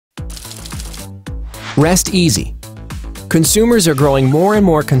Rest easy. Consumers are growing more and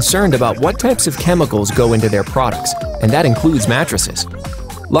more concerned about what types of chemicals go into their products, and that includes mattresses.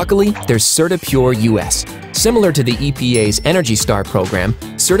 Luckily, there's CertaPure US. Similar to the EPA's Energy Star program,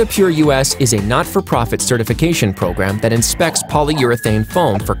 CertaPure US is a not-for-profit certification program that inspects polyurethane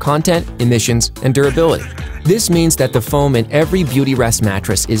foam for content, emissions, and durability. This means that the foam in every Beautyrest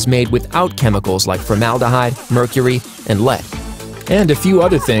mattress is made without chemicals like formaldehyde, mercury, and lead, and a few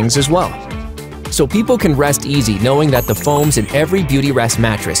other things as well. So people can rest easy knowing that the foams in every Beautyrest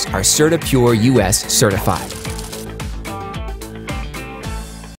mattress are CertaPure US certified.